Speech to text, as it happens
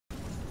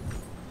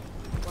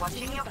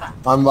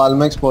I'm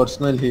Valmek's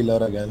personal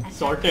healer again.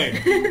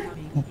 Sorted.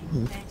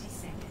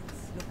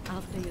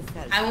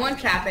 I won't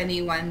trap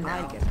anyone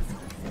now.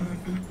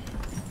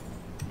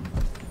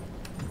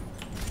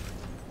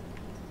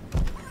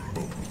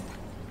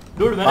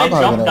 Dude, when I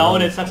jump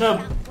down, it's such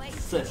a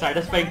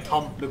satisfying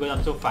thump because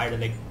I'm so fired.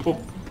 Like, poop.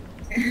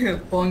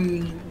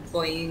 Boing,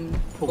 boing,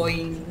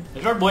 boing.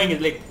 It's not boing,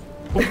 it's like,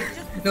 poop.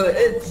 No,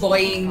 it's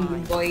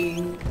boing,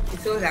 boing.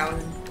 It's so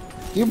round.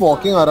 Keep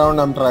walking around,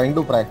 I'm trying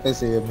to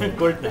practice aim.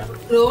 Good now.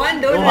 Rohan,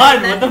 don't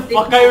Rohan, what the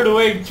fuck are you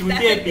doing?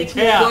 That's a technique,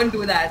 don't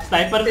do that.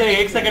 Sniper से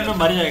 1 second में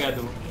मर जाएगा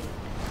तू.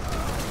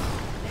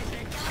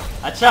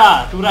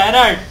 अच्छा, तू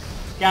रायनाट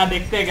क्या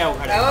देखते हैं क्या वो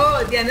खड़े?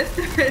 Oh, they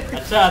understood.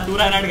 अच्छा, तू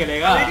रायनाट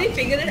खेलेगा? Already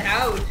figured it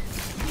out.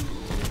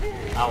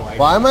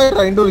 Why am I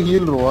trying to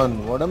heal Rohan?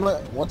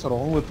 What's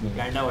wrong with me?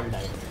 Kinda will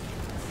die.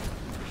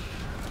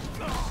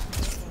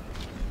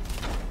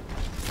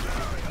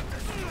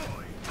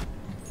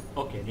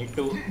 Okay, need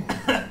to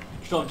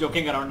stop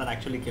joking around and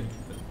actually kill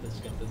people. Let's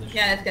get to this.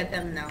 Yeah, let's get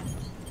them now.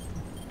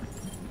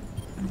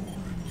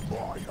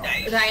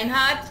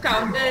 Reinhardt's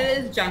counter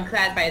is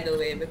Junkrat, by the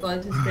way,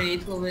 because his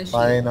credits over his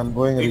shield. Fine, I'm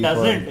going It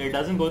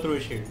doesn't go through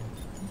his shield.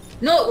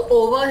 No,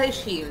 over his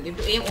shield. You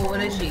have to aim over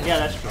his shield. Yeah,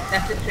 that's true.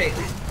 That's the trick.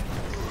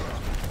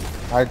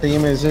 Our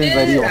team isn't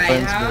very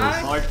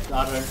offensive.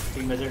 Our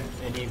team isn't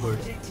any good.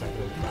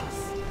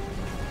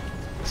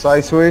 So I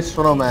switched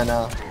from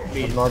Anna.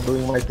 Please. I'm not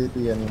doing my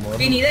TP anymore.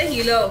 We need a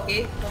healer,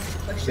 okay?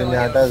 For sure.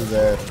 Zenyatta is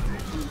there.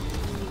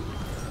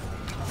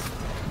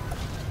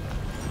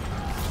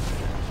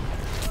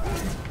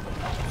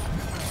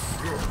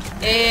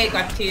 Hey,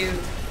 got you.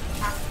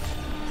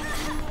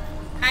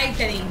 Hi,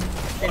 Jenny.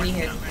 Jenny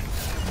here.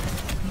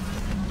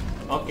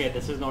 Okay,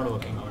 this is not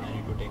working out. I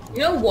need to take.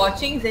 You know,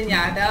 watching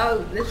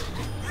Zenyatta just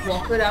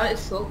walk around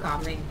is so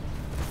calming.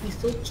 He's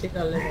so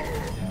chill.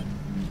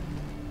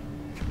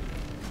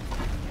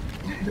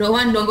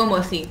 Rohan, don't go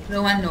Mercy.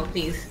 Rohan, no,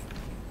 please.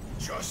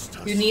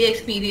 You need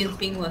experience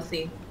being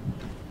Mercy.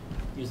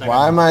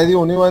 Why am I the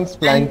only one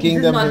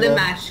flanking them? This is not the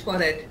match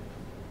for it.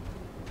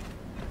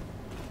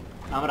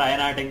 I'm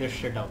Reinhardting this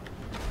shit out.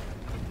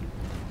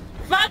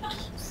 Fuck!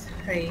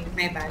 Sorry,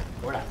 my bad.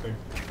 What happened?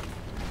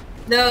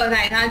 The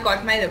Reinhardt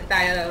got my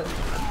reptile.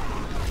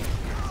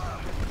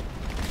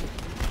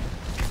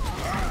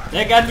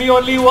 There can be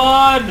only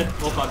one!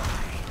 Oh fuck.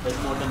 There's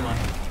more than one.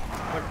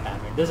 God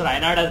damn it. This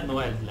Reinhardt has no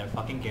health left.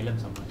 Fucking kill him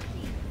someone.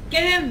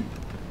 Get him!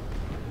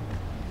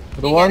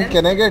 Rohan,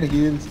 can I get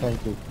heals?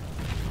 Thank you.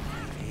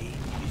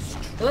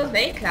 It was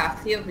very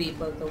classy of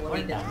Reaper, so what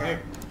he did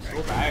there.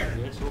 So bad,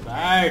 dude. So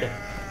bad.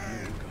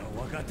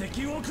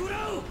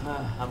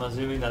 I'm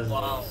assuming that's this.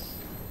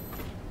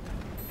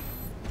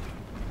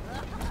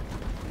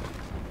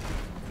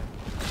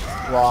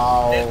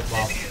 Wow.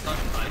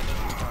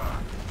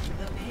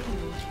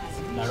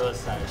 That was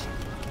sad.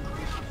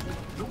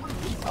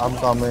 I'm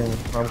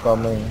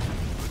coming.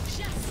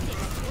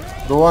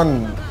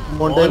 Rohan,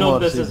 don't take All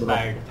of this mercy, is bro.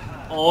 bad.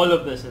 All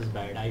of this is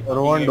bad.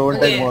 Rohan, don't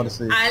take Okay,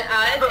 mercy. I'll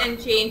add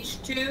and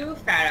change to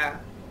Farah.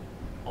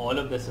 All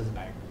of this is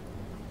bad.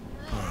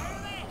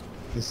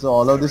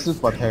 All of this is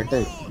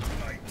pathetic.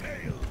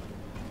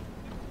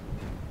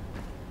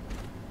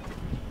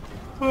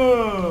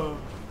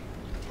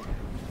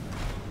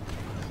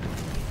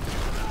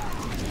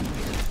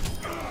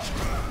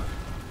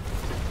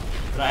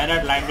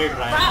 Reinhardt landed.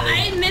 Wow,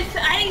 I missed.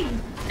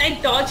 I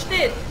dodged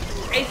it.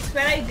 I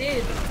swear I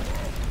did.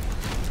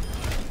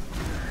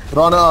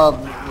 Rohan,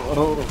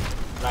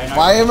 Reinhardt.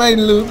 why am I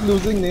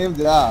losing names?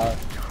 Yeah.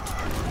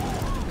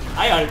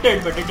 I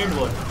ulted, but it didn't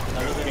work.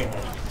 That was very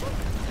interesting.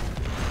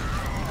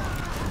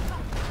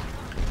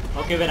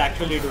 Okay, we're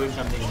actually doing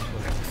something useful.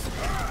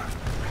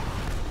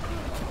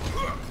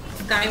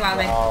 Coming my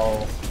way.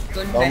 Wow.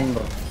 Good Come,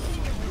 bet.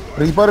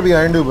 Reaper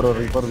behind you, bro.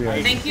 Reaper I behind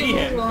you. Thank see you,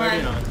 him, but Rohan.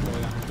 you know,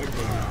 good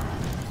thing.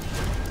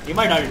 He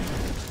might ult.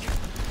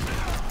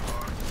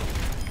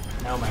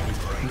 Now mind.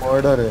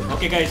 Murder him.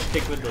 Okay guys,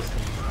 stick with this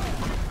thing.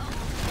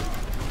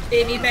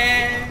 Baby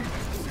bear.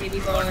 Baby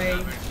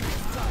boy.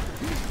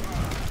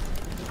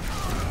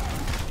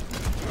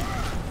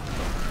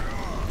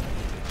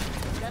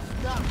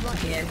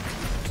 Yes.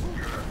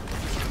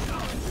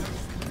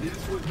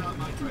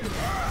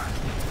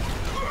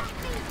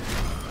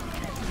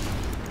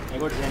 I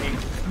got Zenny.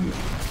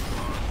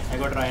 I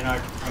got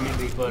Reinhardt. I mean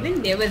Reaper. I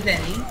think there was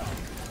any.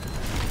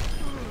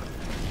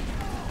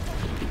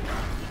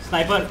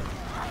 Sniper.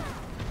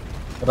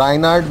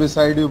 Reinhardt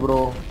beside you,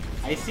 bro.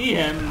 I see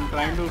him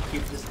trying to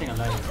keep this thing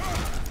alive.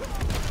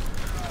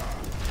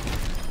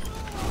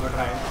 Got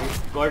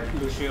Reinhardt.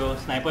 Got Lucio.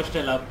 Sniper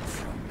still up.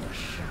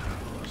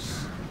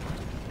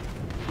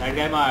 That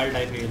guy my ult,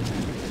 I feel.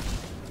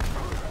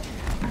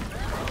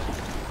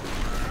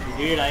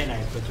 He did I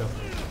nice, good job.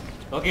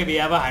 Okay, we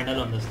have a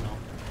handle on this now.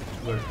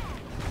 Good.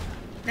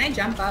 Can I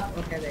jump up?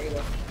 Okay, there you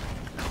go.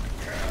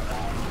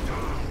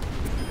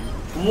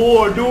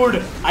 Whoa,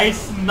 dude! I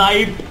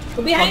sniped.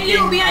 Behind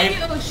you, behind I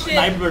you! Oh shit!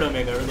 sniped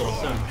Widowmaker. It was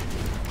awesome.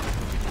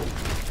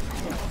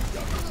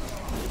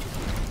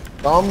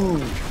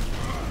 Come.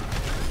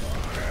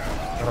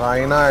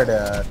 Reinhard,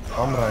 yaar.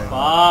 Come Reinhard.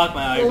 Fuck,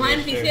 my ult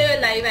Rohan, please wasted. stay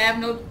alive. I have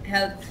no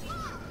health.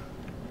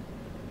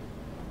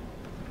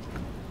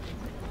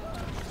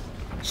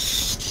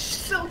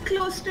 So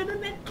close to the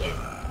medkit.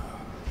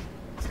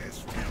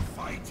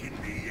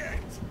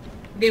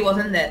 They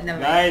wasn't there. Never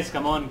mind. Guys,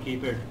 come on,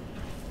 keep it.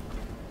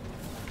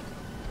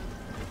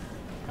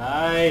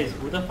 Guys,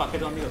 who the fuck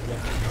is on the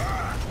objective?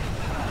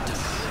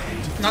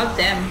 Not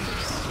them.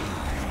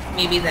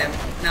 Maybe them.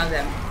 Now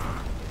them.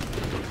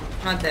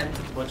 Not them.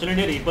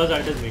 Fortunately, Reaper's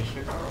ult is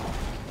wasted.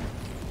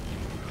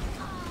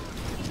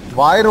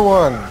 Why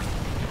Rohan?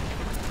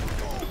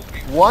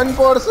 One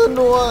person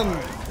Rohan.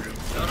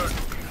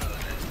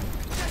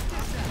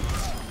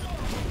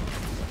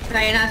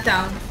 Rayana's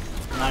down.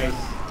 Nice.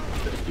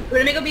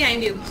 We'll make go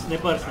behind you.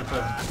 Snipper.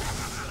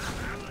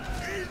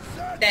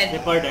 Dead.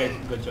 Snipper dead.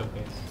 Good job,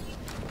 guys.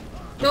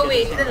 No,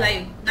 wait, she's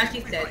alive. Now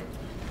she's dead.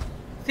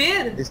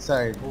 Fear? This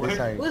side. This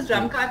side. Who's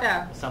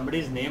Ramkata?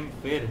 Somebody's name,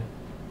 Fir.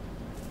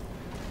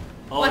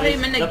 What do you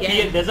mean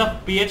again? There's a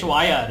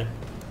PHYR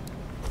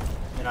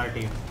in our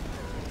team.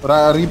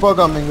 Reaper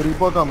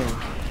coming.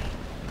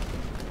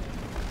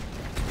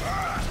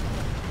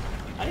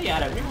 Arey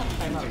yaar, every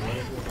time I wear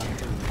it,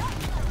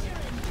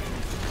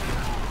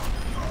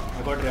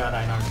 I got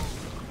Reinhardt.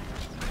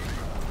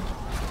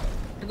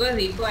 I got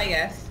Rico, I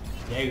guess.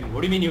 Yeah,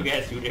 what do you mean you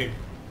guessed? You did.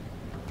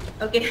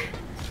 Okay.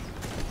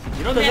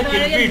 You know there's a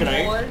kill feed,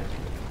 right?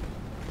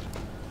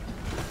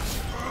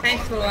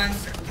 Thanks for one.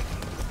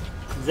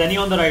 Zenny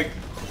on the right.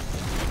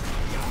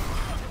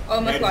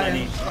 Almost Dead got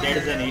Zenny. him. Dead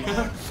Zenny.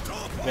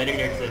 Very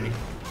dead Zenny.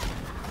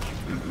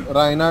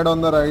 Reinhard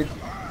on the right.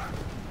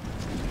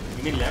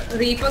 You mean left?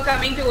 Reaper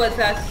coming towards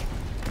us.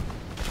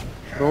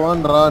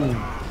 Rohan, run.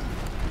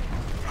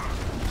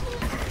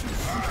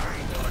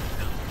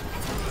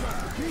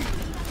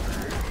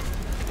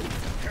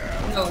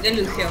 No, then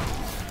Lucio.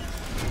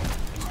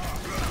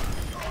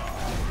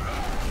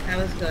 That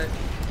was good.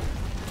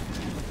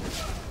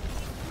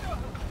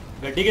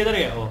 गड्डी किधर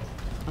है वो?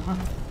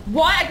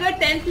 What? I got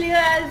 10 player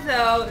as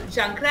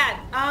Junkrat.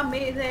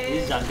 Amazing.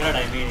 He's Junkrat,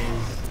 I mean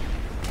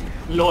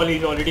he's... Lol,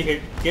 he's already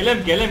hit. Kill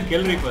him,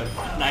 kill Reaper.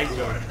 Nice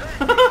job.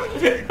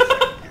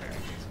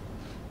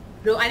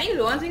 I think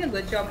Rohan's doing a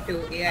good job too,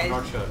 okay, guys. I'm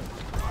not sure.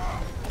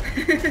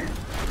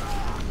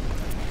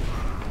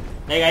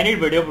 Like, I need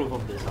video proof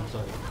of this, I'm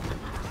sorry.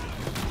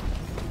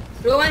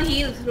 Rohan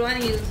heals, where are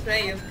you?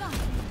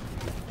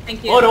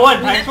 Thank you. Oh,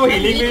 Rohan, thanks for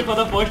healing me for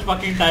the first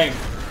fucking time.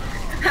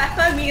 That's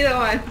not me,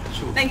 Rohan.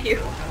 True. Thank you.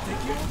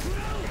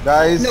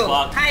 Guys, No,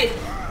 Fuck. hide.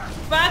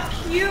 Fuck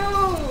you.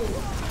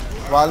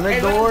 Valmik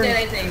Everyone's dead,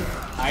 I don't.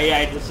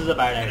 think. This is a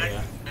bad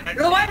idea.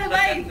 Rohan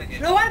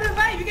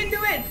revive! You can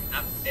do it!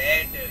 I'm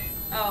dead.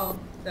 Oh,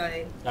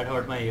 sorry. That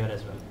hurt my ear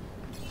as well.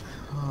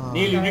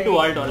 Neil, you need to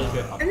ult or else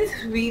we're fucked. I'm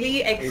just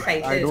really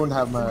excited. I don't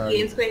have my- This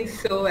game's going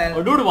so well.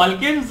 Oh dude,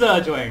 Vulcan's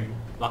joined.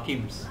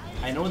 Vakims.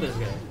 I know this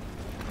guy.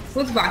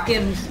 Who's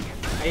Vakims?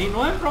 I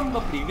know him from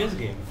the previous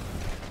game.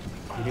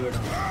 Believe it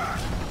or not.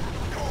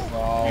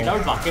 Wow. I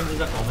doubt Vakims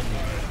is a common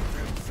name.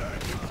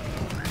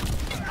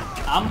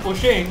 I'm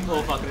pushing.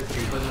 Oh fuck, this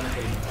Reaper's gonna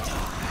kill me.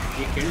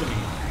 He killed me.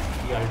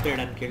 He ulted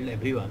and killed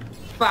everyone.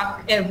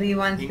 Fuck,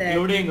 everyone's dead.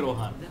 Including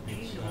Rohan.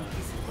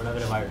 Whatever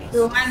revived us.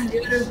 Rohan,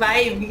 you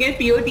revive. You get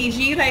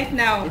POTG right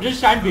now. You just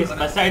stand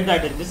beside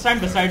that. Just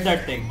stand beside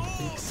that thing.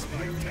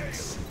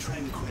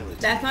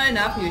 That's not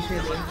enough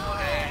usually.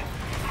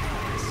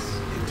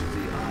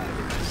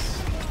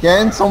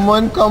 Can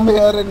someone come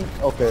here and...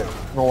 Okay,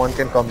 no one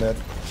can come here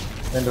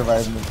and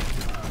revive me.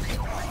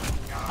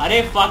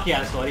 Arey fuck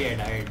yeah, sorry I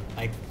died.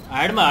 I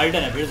had my ult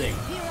and everything.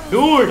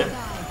 Dude!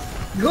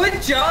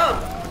 Good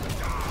job!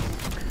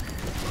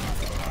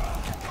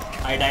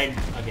 I died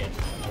again.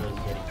 I was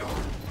very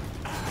cold.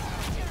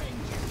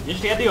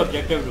 Just get the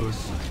objective, dude.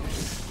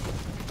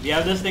 We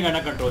have this thing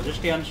under control. Just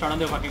stay on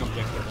the fucking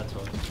objective, that's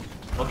all.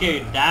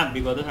 Okay, damn,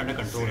 we got this under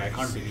control. I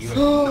can't believe it.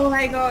 Oh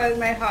my god,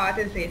 my heart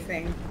is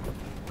racing.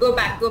 Go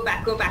back.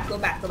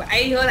 I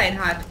hear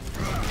Reinhardt. No,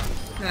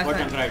 that's What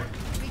not. Junkrat?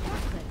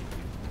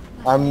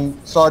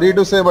 I'm sorry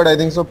to say, but I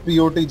think so.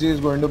 POTG is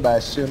going to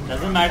Bastion.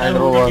 Doesn't matter and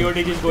who Rohan. the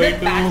POTG is going With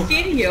to. Bastion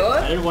I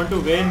here? just want to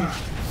win.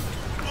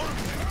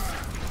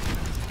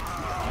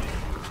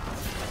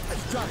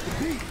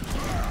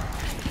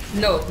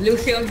 No.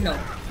 Lucio, no.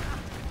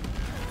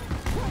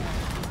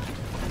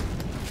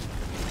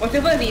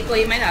 Whatever Reaper,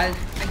 he might ult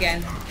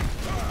again.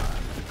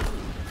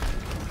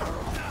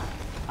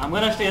 I'm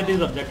gonna stay at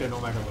this objective no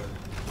matter what.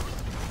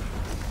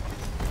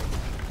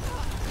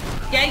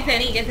 Get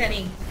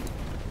Zenny.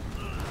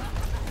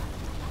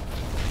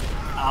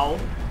 Ow.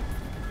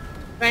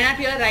 Reinhardt,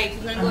 you're right.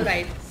 He's gonna go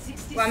right.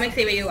 Vamek,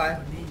 stay where you are.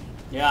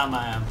 Yeah,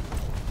 I am.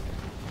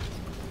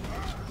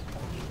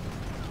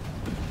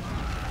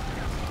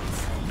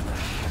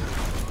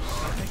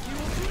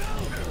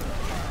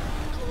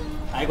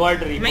 I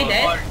got Reaper. Am I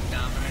dead?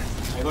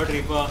 I got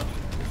Reaper.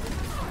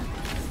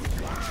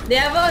 They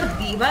have a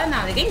diva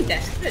now. They're getting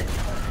desperate.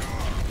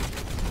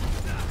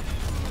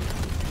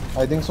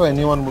 I think so.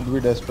 Anyone would be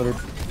desperate.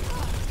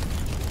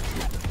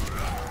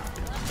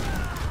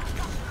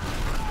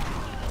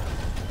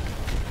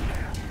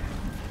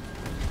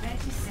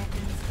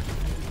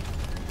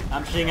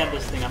 I'm staying at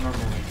this thing. I'm not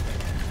moving.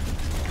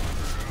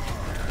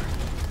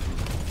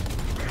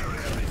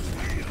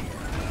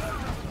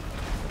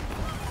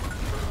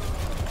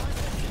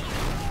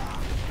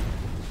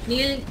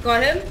 Neil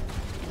got him?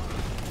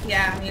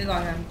 Yeah, Neil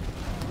got him.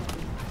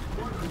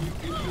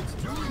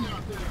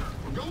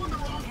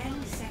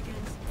 10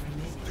 seconds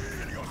remaining.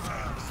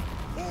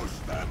 Push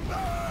them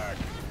back.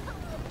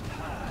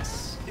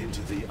 Pass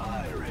into the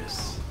iris.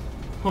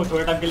 Oh,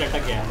 थोड़े time के लिए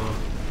अटक गया वो.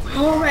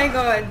 Oh my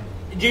god.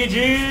 GG.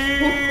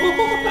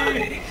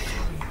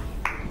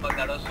 But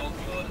that was so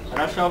close.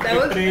 Rush of That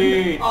was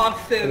victory.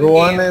 awesome.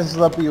 Rohan game. is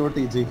the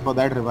POTG for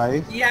that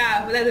revive.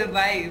 Yeah, for that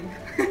revive.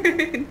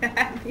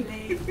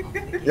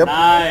 Yep.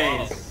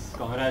 Nice.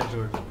 Congrats,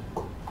 dude.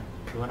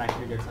 Rohan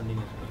actually did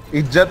something.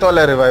 इज्जत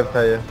वाला revive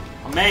था ये.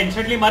 मैं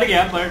instantly मर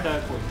गया, but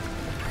cool.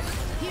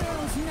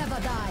 Heroes never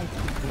die.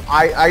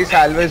 I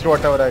salvaged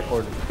whatever I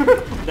could.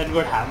 Then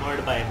got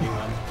hammered by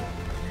everyone.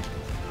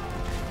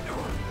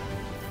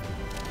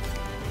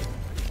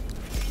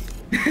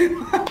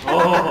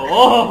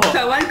 Oh.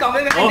 Someone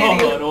commented Oh,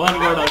 you. Rohan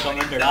got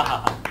commented.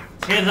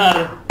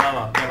 6000.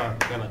 वाह,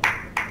 क्या बात.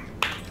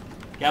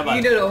 क्या बात.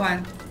 You know Rohan.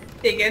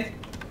 Take it.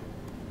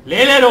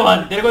 ले रोहन,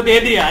 तेरे को दे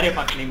दिया. अरे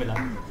fuck नहीं मिला.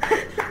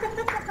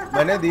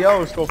 मैंने दिया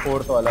उसको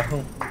 4th वाला.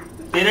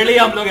 तेरे लिए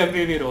हम लोग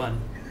MVP रोहन.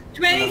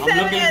 27 हम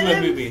लोग के लिए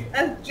MVP.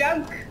 That's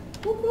junk.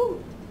 Woohoo.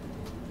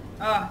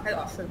 Oh, that's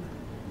awesome.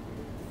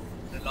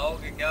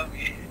 Chalaoge kya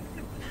bhi?